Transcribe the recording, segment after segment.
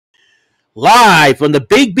Live from the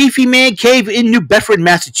Big Beefy Man Cave in New Bedford,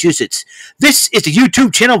 Massachusetts. This is the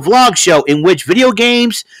YouTube channel vlog show in which video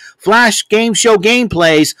games, flash game show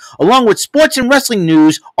gameplays, along with sports and wrestling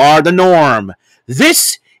news are the norm.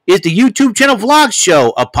 This is the YouTube channel vlog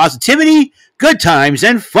show of positivity, good times,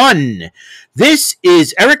 and fun. This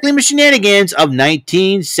is Eric Lima Shenanigans of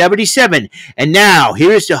 1977. And now,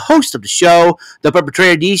 here is the host of the show, the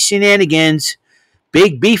perpetrator of these shenanigans,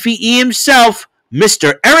 Big Beefy E himself,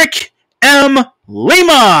 Mr. Eric M.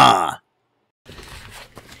 Lima.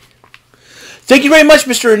 Thank you very much,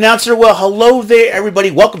 Mr. Announcer. Well, hello there,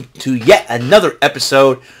 everybody. Welcome to yet another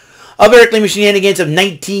episode of Eric Lima Shenanigans of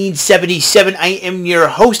 1977. I am your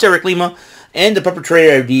host, Eric Lima, and the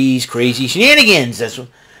perpetrator of these crazy shenanigans.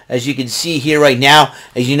 As you can see here right now,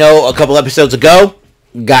 as you know, a couple episodes ago,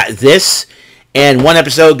 got this, and one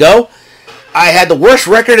episode ago, I had the worst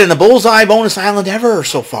record in the Bullseye Bonus Island ever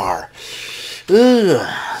so far.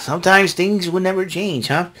 Ugh. Sometimes things would never change,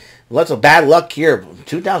 huh? Lots of bad luck here.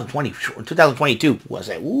 2022 was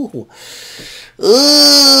it? Ooh. Ooh.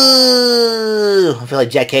 I feel like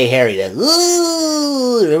Jack K. Harry there.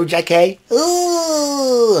 Ooh. Remember Jack K?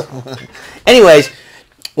 Ooh. Anyways,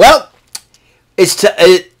 well, it's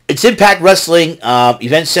Impact Wrestling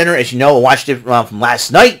Event Center. As you know, I watched it from last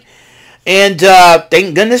night. And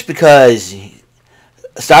thank goodness, because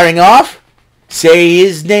starting off, say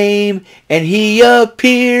his name, and he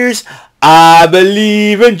appears. I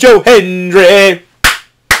believe in Joe Hendry.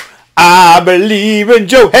 I believe in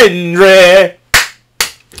Joe Hendry.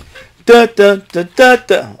 Da, da, da, da,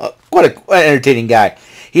 da. What an entertaining guy.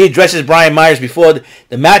 He addresses Brian Myers before the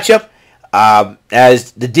matchup.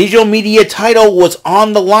 As the digital media title was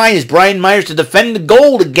on the line, as Brian Myers to defend the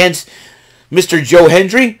gold against Mr. Joe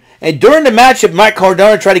Hendry. And during the matchup, Mike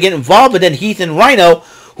Cardona tried to get involved, but then Heath and Rhino,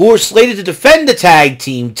 who were slated to defend the tag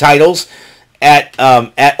team titles at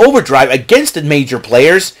Overdrive against the major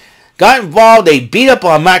players, got involved. They beat up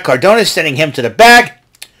on Matt Cardona, sending him to the back.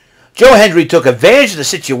 Joe Hendry took advantage of the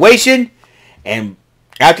situation, and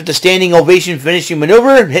after the standing ovation finishing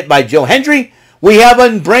maneuver hit by Joe Hendry, we have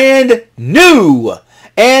a brand new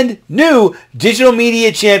digital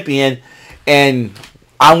media champion, and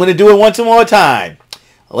I'm going to do it once more time.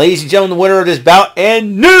 Ladies and gentlemen, the winner of this bout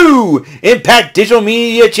and new Impact Digital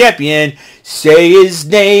Media Champion, say his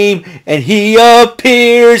name and he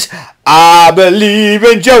appears. I believe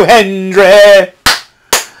in Joe Hendry.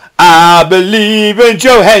 I believe in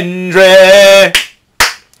Joe Hendry.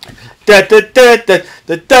 Da da da da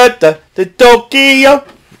da da da da Tokyo.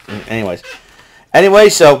 Anyway,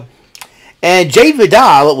 so, and Jay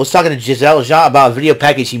Vidal was talking to Gisele about a video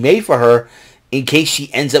package he made for her in case she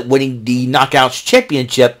ends up winning the Knockouts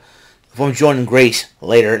Championship from Jordynne Grace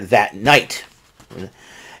later that night.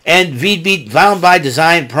 And VB found by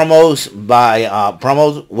design promos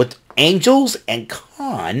with Angels and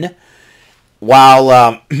Khan,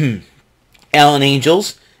 while Alan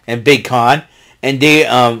Angels and Big Khan and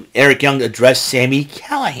Eric Young addressed Sami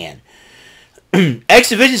Callihan. X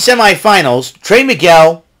Division semifinals, Trey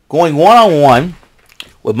Miguel going one-on-one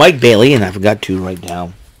with Mike Bailey, and I forgot to write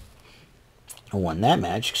down who won that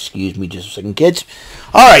match. Excuse me just a second, kids.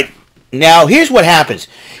 Alright, now here's what happens.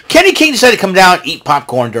 Kenny King decided to come down and eat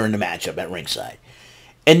popcorn during the matchup at ringside.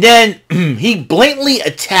 And then he blatantly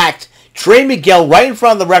attacked Trey Miguel right in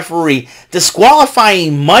front of the referee,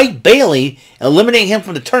 disqualifying Mike Bailey, eliminating him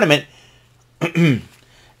from the tournament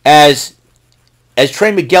as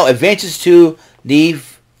Trey Miguel advances to the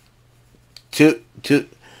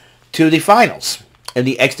finals in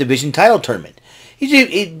the X Division title tournament.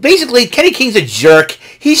 Basically, Kenny King's a jerk.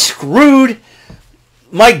 He screwed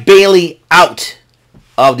Mike Bailey out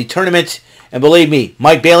of the tournament. And believe me,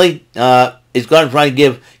 Mike Bailey is going to try to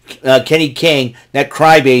give Kenny King that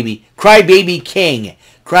crybaby King.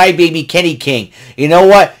 Crybaby Kenny King. You know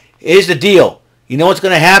what? Here's the deal. You know what's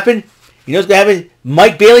going to happen? You know what's going to happen?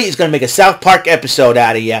 Mike Bailey is going to make a South Park episode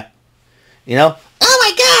out of you. You know? Oh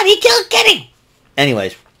my God, he killed Kenny.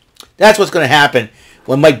 Anyways, that's what's going to happen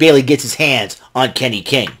when Mike Bailey gets his hands on Kenny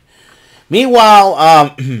King.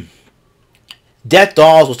 Meanwhile, Death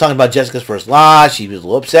Dolls was talking about Jessica's first loss. She was a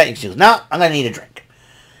little upset, and she goes, "No, I'm going to need a drink."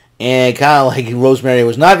 And kind of like Rosemary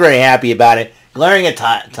was not very happy about it, glaring at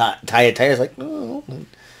Taya. Taya's like, "Oh."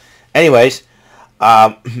 Anyways,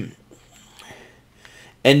 and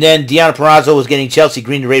then Deonna Purrazzo was getting Chelsea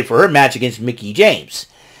Green ready for her match against Mickie James.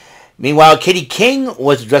 Meanwhile, Kenny King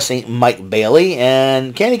was addressing Mike Bailey,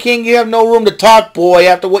 and Kenny King, you have no room to talk, boy,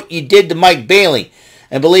 after what you did to Mike Bailey.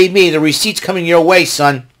 And believe me, the receipt's coming your way,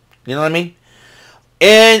 son. You know what I mean?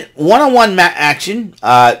 In one-on-one action,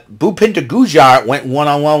 Bhupinder Gujjar went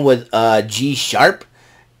one-on-one with G Sharpe,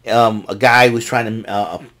 a guy who was trying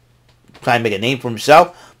to try and make a name for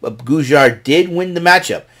himself, but Gujjar did win the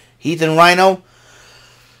matchup. Heath and Rhino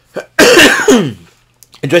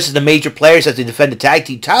addresses the major players as they defend the tag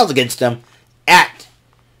team titles against them at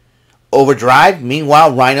Overdrive.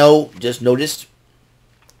 Meanwhile, Rhino just noticed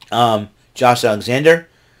Josh Alexander,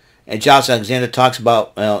 and Josh Alexander talks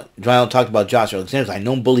about Rhino talked about Josh Alexander. I've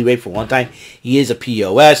known Bully Ray for a long time. He is a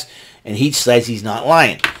POS, and he says he's not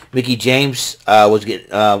lying. Mickie James was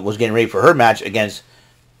getting ready for her match against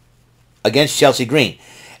Chelsea Green.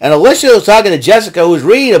 And Alicia was talking to Jessica, who was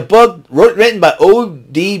reading a book written by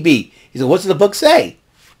ODB. He said, "What's the book say?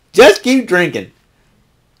 Just keep drinking.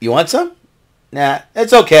 You want some? Nah,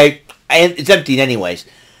 it's okay. It's emptied anyways."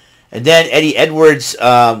 And then Eddie Edwards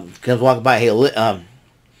comes walking by. Hey,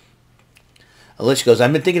 Alicia goes,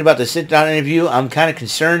 "I've been thinking about the sit-down interview. I'm kind of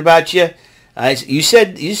concerned about you. You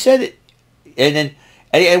said it." And then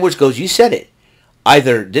Eddie Edwards goes, "You said it.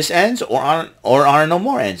 Either this ends or Honor No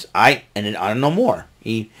More ends." And then Honor No More.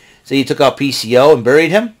 He said he took out PCO and buried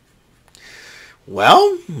him.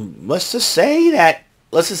 Well, let's just say that.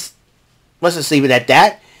 Let's just leave it at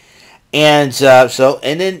that. And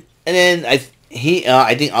then I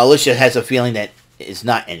think Alicia has a feeling that it's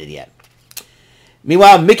not ended yet.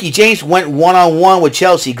 Meanwhile, Mickie James went one-on-one with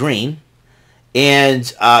Chelsea Green,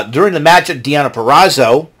 and during the matchup, Deonna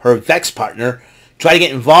Purrazzo, her Vex partner, tried to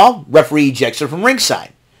get involved. Referee ejects her from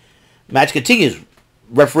ringside. Match continues.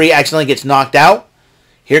 Referee accidentally gets knocked out.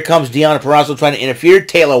 Here comes Deonna Purrazzo trying to interfere.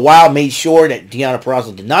 Taylor Wilde made sure that Deonna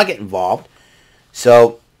Purrazzo did not get involved.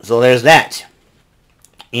 So there's that.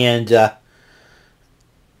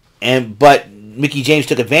 But Mickie James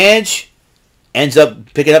took advantage, ends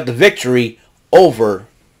up picking up the victory over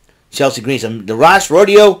Chelsea Green. So the Ross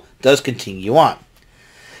Rodeo does continue on.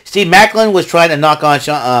 Steve Macklin was trying to knock on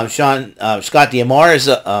Scott D'Amore's.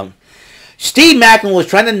 Steve Macklin was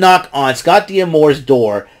trying to knock on Scott D'Amore's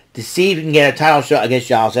door to see if he can get a title shot against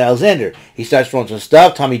Josh Alexander. He starts throwing some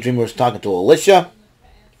stuff. Tommy Dreamer was talking to Alicia.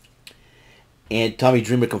 And Tommy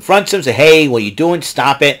Dreamer confronts him, says, "Hey, what are you doing?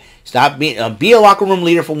 Stop it. Stop being, be a locker room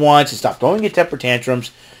leader for once and stop throwing your temper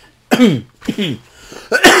tantrums." Excuse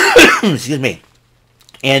me.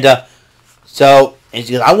 And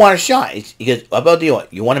he goes, "I want a shot." He goes, "How about the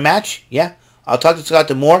you want a match? Yeah. I'll talk to Scott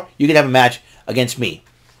D'Amore. You can have a match against me."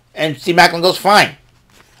 And Steve Macklin goes, "Fine.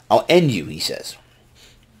 I'll end you," he says.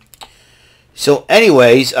 So,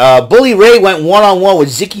 anyways, Bully Ray went one-on-one with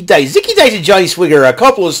Zicky Dice. Zicky Dice and Johnny Swigger are a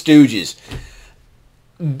couple of stooges.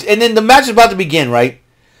 And then the match is about to begin, right?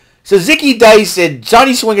 So Zicky Dice and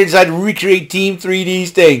Johnny Swinger decided to recreate Team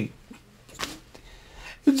 3D's thing.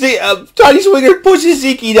 Johnny Swinger pushes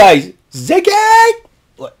Zicky Dice. "Zicky!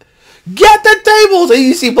 Get the tables!" And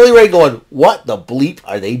you see Bully Ray going, "What the bleep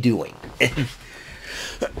are they doing?"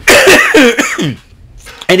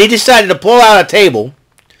 And they decided to pull out a table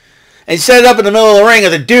and set it up in the middle of the ring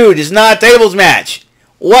as a dude. It's not a tables match.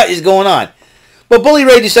 What is going on? But Bully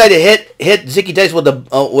Ray decided to hit Zicky Dice with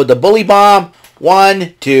the bully bomb.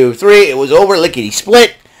 1, 2, 3. It was over. Lickety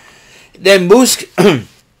split. Then Moose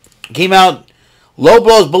came out, low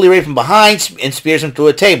blows Bully Ray from behind and spears him through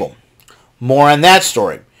a table. More on that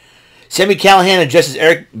story. Sammy Callahan addresses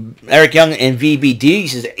Eric Young and VBD. He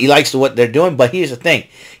says he likes what they're doing, but here's the thing: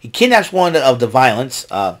 he kidnaps one of the violence.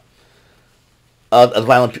 Of the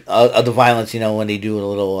violence, when they do a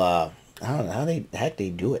little, I don't know how they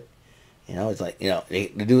do it. It's like, they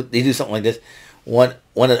do something like this. One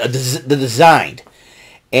of the designed,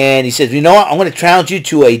 and he says, "You know what? I'm going to challenge you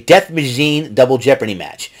to a Death Machine Double Jeopardy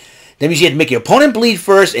match. That means you have to make your opponent bleed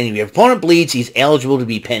first, and if your opponent bleeds, he's eligible to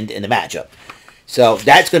be pinned in the matchup. So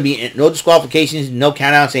that's going to be no disqualifications, no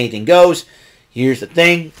countouts, anything goes. Here's the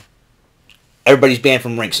thing: everybody's banned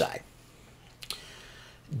from ringside."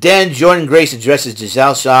 Then Jordynne Grace addresses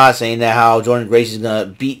Gisele Shaw, saying that how Jordynne Grace is going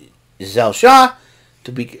to beat Gisele Shaw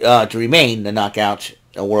to remain the Knockout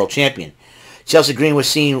World Champion. Chelsea Green was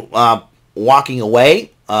seen walking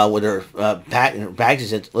away with her bags. She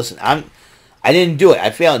said, "Listen, I didn't do it. I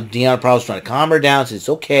failed." Deonna Purrazzo was trying to calm her down. Said, "It's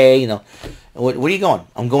okay, Where are you going?"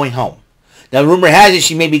 "I'm going home." Now, rumor has it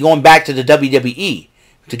she may be going back to the WWE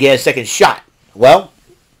to get a second shot. Well,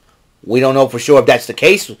 we don't know for sure if that's the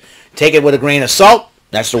case. Take it with a grain of salt.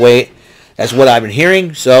 That's what I've been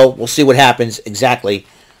hearing. So we'll see what happens exactly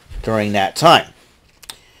during that time.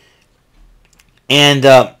 And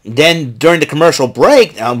then during the commercial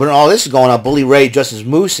break, when all this is going on, Bully Ray addresses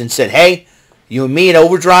Moose and said, "Hey, you and me in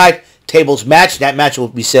Overdrive, tables match. That match will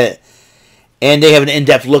be set." And they have an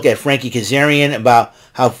in-depth look at Frankie Kazarian, about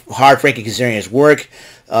how hard Frankie Kazarian's works.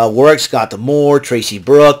 Scott D'Amore, Tracy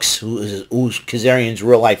Brooks, who's Kazarian's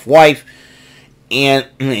real-life wife. And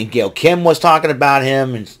Gail Kim was talking about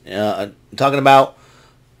him and talking about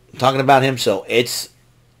talking about him. So it's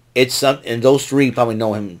some, and those three probably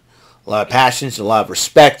know him a lot of passions, a lot of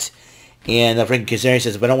respect. And Frank Kazarian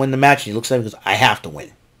says, if I don't win the match, he looks at him and goes, I have to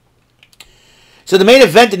win. So the main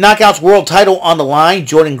event, the Knockouts World Title on the line,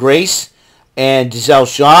 Jordynne Grace and Gisele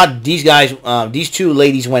Shaw. These guys, these two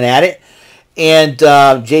ladies went at it. And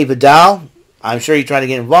Jay Vidal, I'm sure he tried to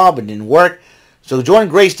get involved, but it didn't work. So Jordynne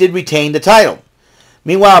Grace did retain the title.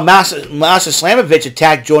 Meanwhile, Masa Slamovich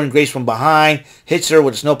attacked Jordynne Grace from behind, hits her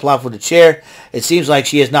with a snowplow for the chair. It seems like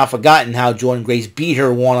she has not forgotten how Jordynne Grace beat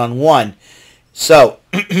her one-on-one. So,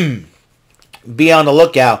 be on the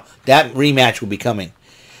lookout. That rematch will be coming.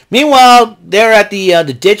 Meanwhile, they're at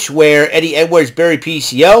the ditch where Eddie Edwards buried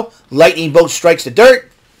PCO. Lightning bolt strikes the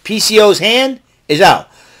dirt. PCO's hand is out.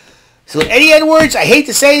 So Eddie Edwards, I hate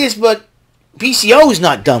to say this, but PCO is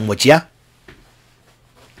not done with ya.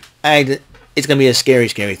 It's going to be a scary,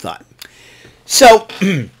 scary thought. So,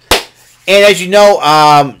 and as you know,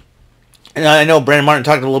 and I know Brandon Martin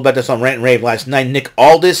talked a little about this on Rant and Rave last night. Nick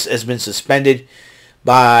Aldis has been suspended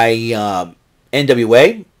by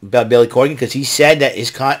NWA, by Billy Corgan, because he said that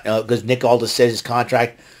because Nick Aldis says his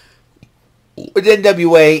contract with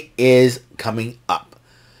NWA is coming up.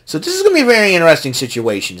 So this is going to be a very interesting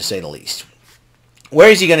situation, to say the least. Where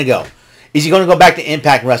is he going to go? Is he going to go back to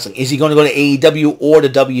Impact Wrestling? Is he going to go to AEW or to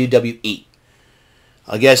WWE?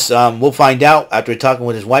 I guess we'll find out after talking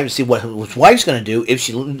with his wife and see what his wife's going to do if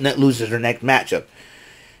she loses her next matchup.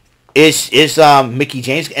 Is Mickie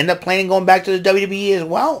James end up planning going back to the WWE as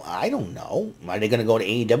well? I don't know. Are they going to go to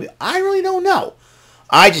AEW? I really don't know.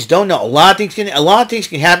 I just don't know. A lot of things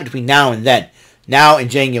can happen between now and then. Now in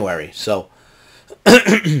January. So are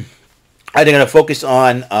they going to focus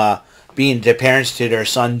on being their parents to their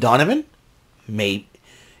son Donovan? Maybe,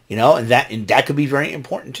 and that could be very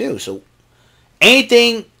important too. So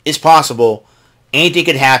anything is possible. Anything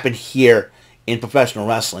could happen here in professional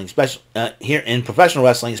wrestling, especially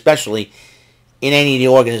especially in any of the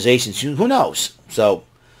organizations. Who knows? So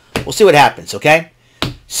we'll see what happens. Okay.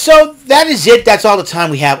 So that is it. That's all the time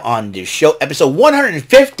we have on this show. Episode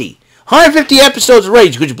 150. 150 episodes of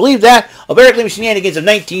Rage. Could you believe that? Of Eric Lima Shenanigans of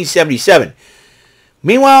 1977.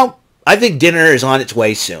 Meanwhile, I think dinner is on its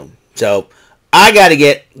way soon. So I got to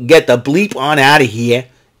get the bleep on out of here.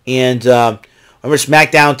 And remember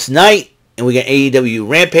SmackDown tonight. And we got AEW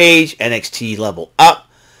Rampage, NXT Level Up.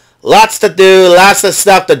 Lots to do. Lots of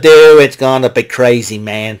stuff to do. It's going to be crazy,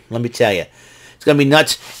 man. Let me tell you. It's going to be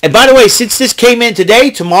nuts. And by the way, since this came in today,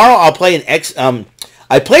 tomorrow I'll play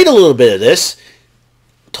I played a little bit of this.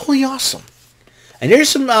 Totally awesome. And there's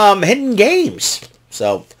some hidden games.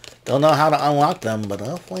 So, don't know how to unlock them, but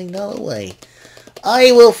I'll find out a way.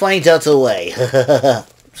 I will find out a way.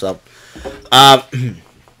 So,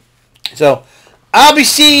 I'll be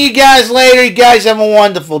seeing you guys later. You guys have a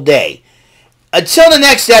wonderful day. Until the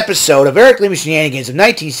next episode of Eric Lima Shenanigans of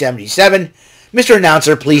 1977, Mr.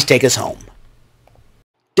 Announcer, please take us home.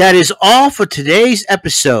 That is all for today's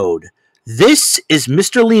episode. This is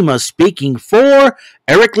Mr. Lima speaking for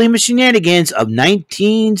Eric Lima Shenanigans of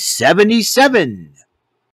 1977.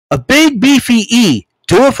 A Big Beefy E,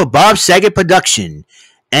 do it for Bob Saget Production,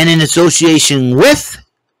 and in association with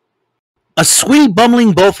A Sweet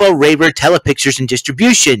Bumbling Bofo Raver Telepictures and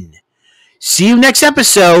Distribution. See you next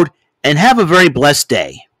episode, and have a very blessed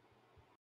day.